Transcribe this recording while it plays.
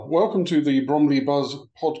Welcome to the Bromley Buzz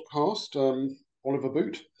podcast. Oliver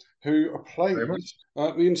Boot, who Very much.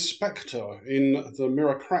 plays the inspector in the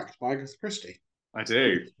Mirror Cracked by Agatha Christie, I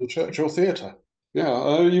do. the Churchill Theatre. Yeah,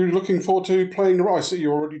 are you looking forward to playing the role? I see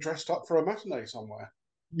you're already dressed up for a matinee somewhere.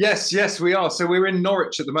 Yes, we are. So we're in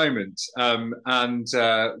Norwich at the moment, and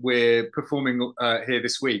we're performing here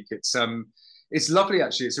this week. It's lovely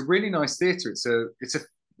actually. It's a really nice theatre. It's a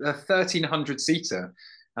 1,300 seater,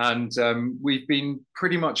 and we've been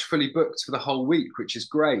pretty much fully booked for the whole week, which is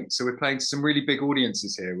great. So we're playing to some really big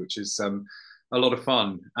audiences here, which is a lot of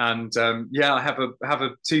fun. And yeah, I have a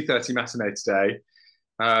 2:30 matinee today.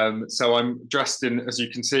 So I'm dressed in, as you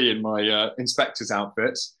can see, in my inspector's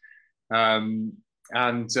outfit. Um,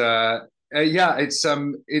 and it's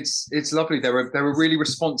lovely. They're a really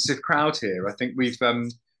responsive crowd here. I think we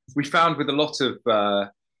found with a lot of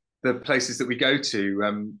the places that we go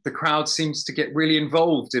to, the crowd seems to get really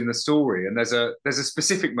involved in the story. And there's a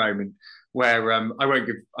specific moment where I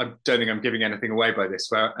don't think I'm giving anything away by this,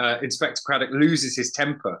 where Inspector Craddock loses his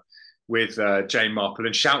temper with Jane Marple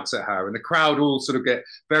and shouts at her, and the crowd all sort of get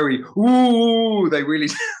very ooh. They really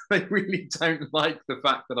they really don't like the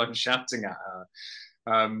fact that I'm shouting at her.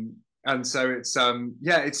 And so it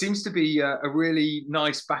seems to be a really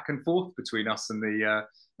nice back and forth between us and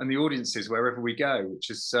the audiences wherever we go, which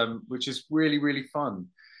is really really fun.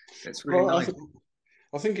 It's really Well, nice.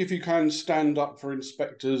 I think if you can stand up for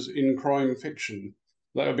inspectors in crime fiction,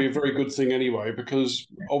 that would be a very good thing anyway, because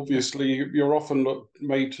obviously you're often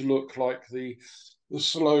made to look like the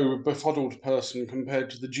slow, befuddled person compared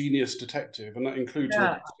to the genius detective, and that includes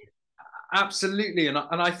Yeah, absolutely. And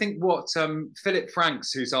I think what Philip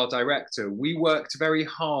Franks, who's our director, we worked very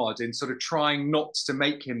hard in sort of trying not to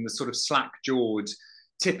make him the sort of slack-jawed,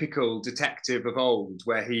 typical detective of old,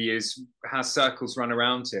 where has circles run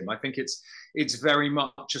around him. I think it's very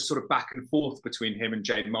much a sort of back and forth between him and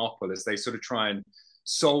Jane Marple as they sort of try and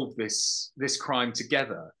solve this crime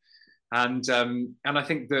together. And I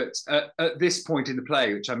think that at this point in the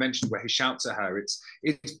play, which I mentioned, where he shouts at her,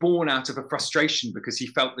 it's born out of a frustration because he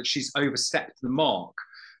felt that she's overstepped the mark,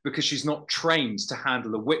 because she's not trained to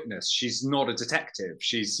handle a witness. She's not a detective.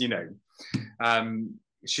 She's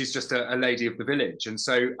just a lady of the village. And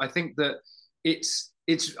so I think that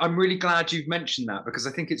I'm really glad you've mentioned that, because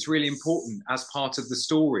I think it's really important as part of the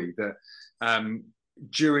story that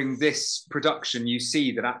during this production you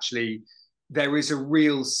see that actually there is a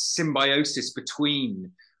real symbiosis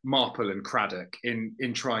between Marple and Craddock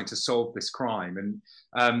in trying to solve this crime.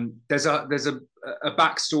 And there's a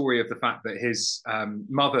backstory of the fact that his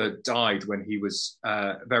mother died when he was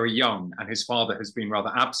very young, and his father has been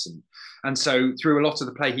rather absent. And so through a lot of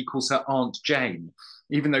the play, he calls her Aunt Jane,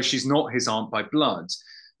 even though she's not his aunt by blood.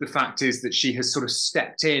 The fact is that she has sort of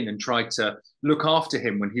stepped in and tried to look after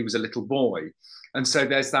him when he was a little boy. And so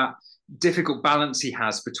there's that difficult balance he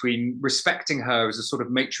has between respecting her as a sort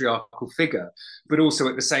of matriarchal figure, but also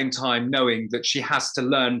at the same time knowing that she has to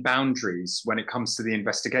learn boundaries when it comes to the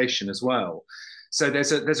investigation as well. So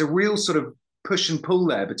there's a real sort of push and pull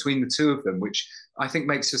there between the two of them, which I think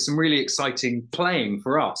makes for some really exciting playing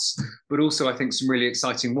for us, but also I think some really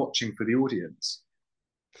exciting watching for the audience.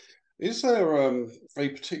 Is there a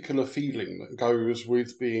particular feeling that goes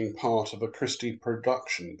with being part of a Christie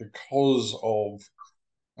production because of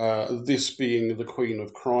this being the Queen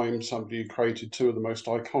of Crime, somebody who created two of the most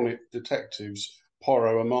iconic detectives,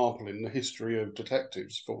 Poirot and Marple, in the history of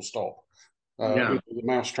detectives, full stop? Yeah. The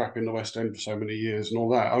mousetrap in the West End for so many years and all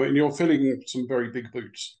that. I mean, you're filling some very big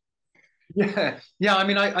boots. Yeah. I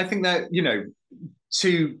mean, I think that,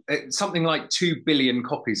 something like 2 billion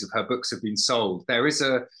copies of her books have been sold. There is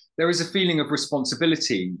a feeling of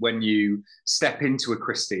responsibility when you step into a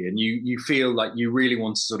Christie, and you feel like you really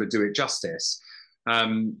want to sort of do it justice.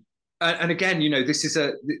 And again, this is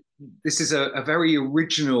a very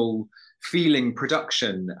original feeling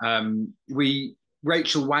production.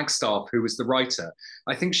 Rachel Wagstaff, who was the writer,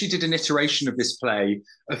 I think she did an iteration of this play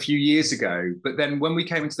a few years ago. But then when we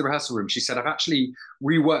came into the rehearsal room, she said, I've actually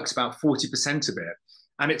reworked about 40% of it.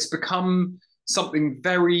 And it's become something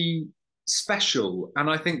very special. And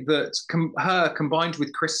I think that her combined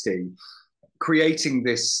with Christie creating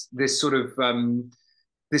this sort of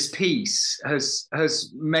this piece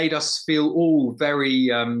has made us feel all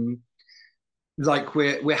very like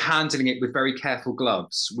we're handling it with very careful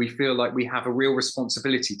gloves. We feel like we have a real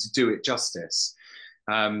responsibility to do it justice,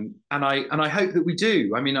 and I hope that we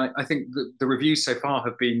do. I mean, I think that the reviews so far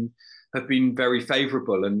have been very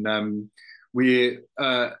favourable, and we're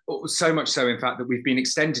so much so, in fact, that we've been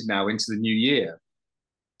extended now into the new year.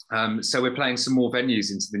 So we're playing some more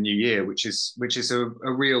venues into the new year, which is a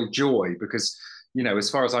real joy, because you know, as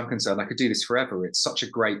far as I'm concerned, I could do this forever. It's such a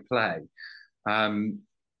great play.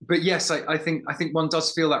 But yes, I think one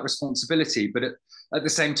does feel that responsibility. But at the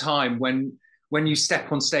same time, when you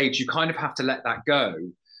step on stage, you kind of have to let that go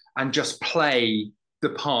and just play the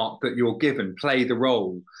part that you're given, play the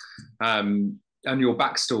role, and your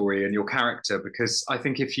backstory and your character. Because I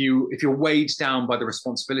think if you're weighed down by the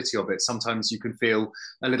responsibility of it, sometimes you can feel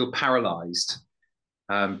a little paralyzed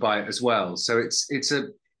by it as well. So it's a,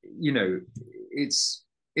 you know, it's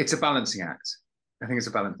a balancing act. I think it's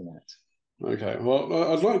a balancing act. Okay,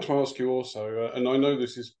 well, I'd like to ask you also, and I know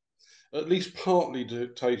this is at least partly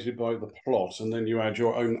dictated by the plot, and then you add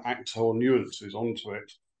your own actor nuances onto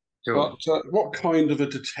it. Sure. But what kind of a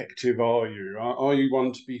detective are you? Are you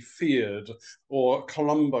one to be feared, or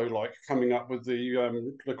Columbo-like, coming up with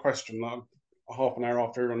the question that half an hour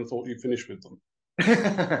after everyone thought you'd finished with them?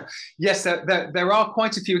 Yes, there are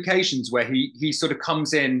quite a few occasions where he sort of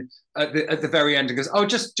comes in at the very end and goes, "Oh,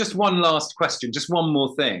 just one last question, just one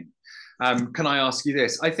more thing. Can I ask you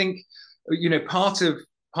this?" I think, you know, part of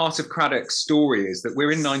Craddock's story is that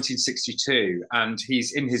we're in 1962 and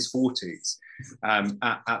he's in his 40s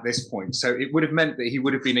at this point. So it would have meant that he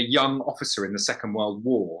would have been a young officer in the Second World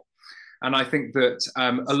War. And I think that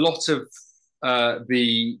a lot of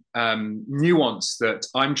the nuance that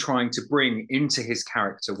I'm trying to bring into his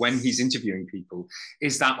character when he's interviewing people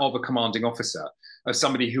is that of a commanding officer, of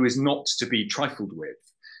somebody who is not to be trifled with.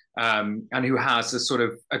 And who has a sort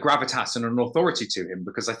of a gravitas and an authority to him,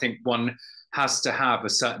 because I think one has to have a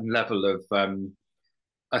certain level of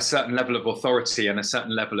authority and a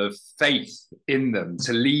certain level of faith in them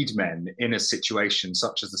to lead men in a situation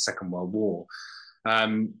such as the Second World War.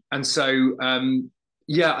 And so,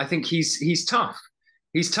 yeah, I think he's tough.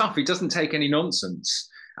 He's tough. He doesn't take any nonsense.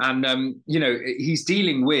 And, you know, he's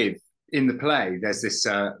dealing with, in the play, there's this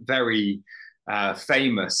very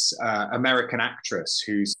famous American actress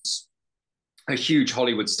who's a huge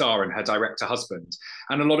Hollywood star and her director husband,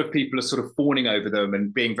 and a lot of people are sort of fawning over them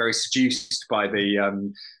and being very seduced by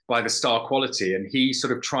the star quality. And he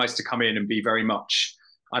sort of tries to come in and be very much,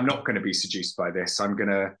 "I'm not going to be seduced by this. I'm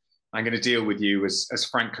going to deal with you as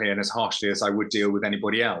frankly and as harshly as I would deal with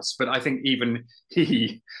anybody else." But I think even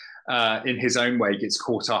he, in his own way, gets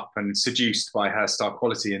caught up and seduced by her star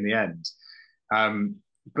quality in the end.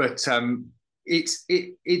 But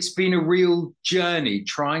it's been a real journey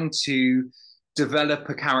trying to develop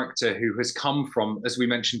a character who has come from, as we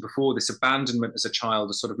mentioned before, this abandonment as a child,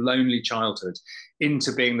 a sort of lonely childhood,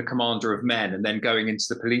 into being the commander of men and then going into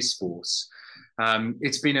the police force.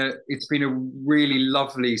 It's been a really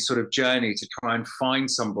lovely sort of journey to try and find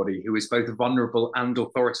somebody who is both vulnerable and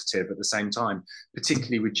authoritative at the same time,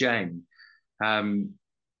 particularly with Jane.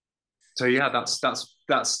 So yeah,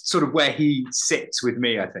 that's sort of where he sits with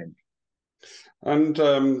me, I think.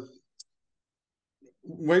 And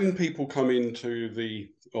when people come into the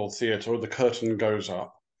theatre, or the curtain goes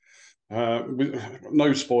up, with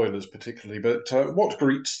no spoilers particularly, but what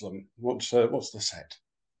greets them? What's the set?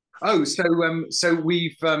 Oh, so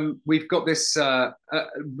we've got this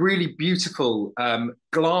really beautiful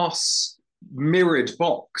glass mirrored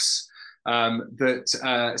box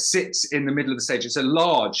that sits in the middle of the stage. It's a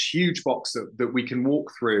large, huge box that we can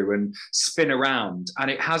walk through and spin around, and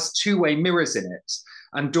it has two-way mirrors in it,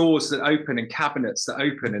 and doors that open and cabinets that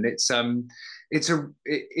open, and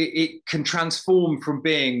it can transform from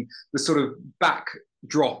being the sort of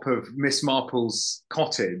backdrop of Miss Marple's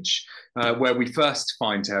cottage, where we first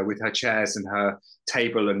find her with her chairs and her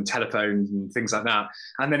table and telephone and things like that,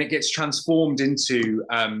 and then it gets transformed into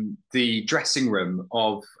the dressing room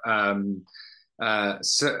of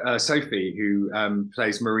Sophie, who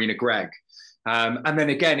plays Marina Gregg. And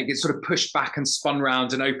then again, it gets sort of pushed back and spun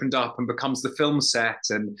round and opened up and becomes the film set.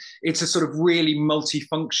 And it's a sort of really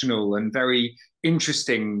multifunctional and very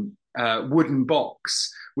interesting wooden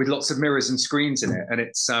box with lots of mirrors and screens in it. And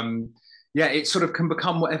it's, yeah, it sort of can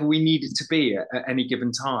become whatever we need it to be at any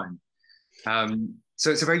given time.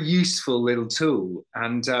 So it's a very useful little tool.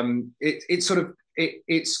 And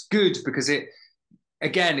it's good because it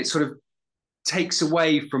sort of takes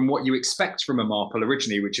away from what you expect from a Marple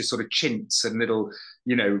originally, which is sort of chintz and little,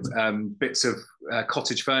 you know, bits of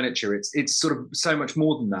cottage furniture. It's sort of so much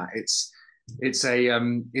more than that.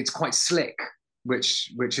 It's quite slick,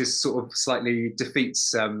 which is sort of slightly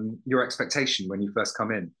defeats your expectation when you first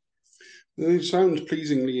come in. It sounds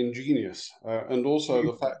pleasingly ingenious, and also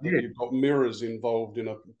the fact that you've got mirrors involved in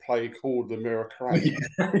a play called The Mirror Crane.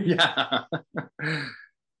 Yeah.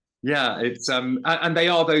 Yeah, it's and they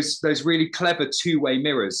are those really clever two-way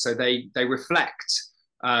mirrors, so they reflect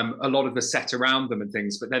a lot of the set around them and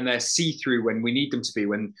things, but then they're see-through when we need them to be,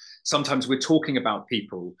 when sometimes we're talking about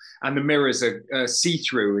people and the mirrors are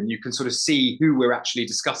see-through and you can sort of see who we're actually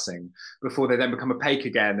discussing before they then become opaque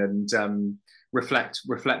again and reflect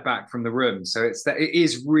back from the room. So it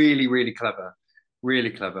is really, really clever,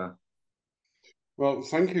 really clever. Well,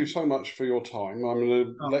 thank you so much for your time. I'm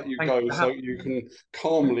going to let you go so you can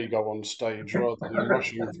calmly go on stage rather than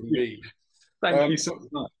rushing from me. Thank you so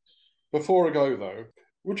much. Before I go, though,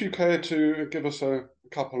 would you care to give us a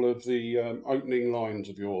couple of the opening lines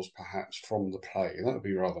of yours, perhaps, from the play? That would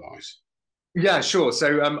be rather nice. Yeah, sure.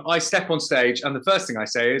 So I step on stage, and the first thing I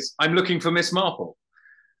say is, "I'm looking for Miss Marple."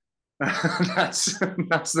 that's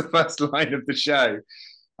the first line of the show,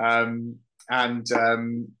 um, and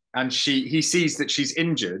he sees that she's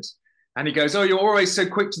injured, and he goes, "Oh, you're always so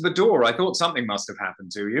quick to the door. I thought something must have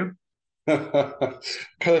happened to you."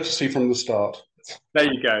 Courtesy from the start.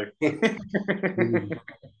 There you go.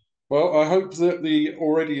 Well, I hope that the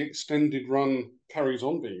already extended run carries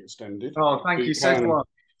on being extended. Oh, thank you so much.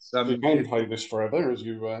 We can play this forever, as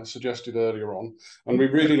you suggested earlier on. And we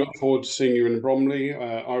really look forward to seeing you in Bromley.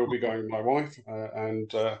 I will be going with my wife,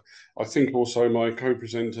 and I think also my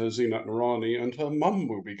co-presenter, Zinat Narani, and her mum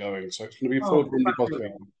will be going. So it's going to be full Bromley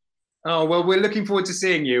Bottom. Oh, well, we're looking forward to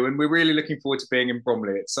seeing you, and we're really looking forward to being in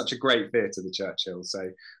Bromley. It's such a great theatre, the Churchill, so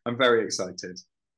I'm very excited.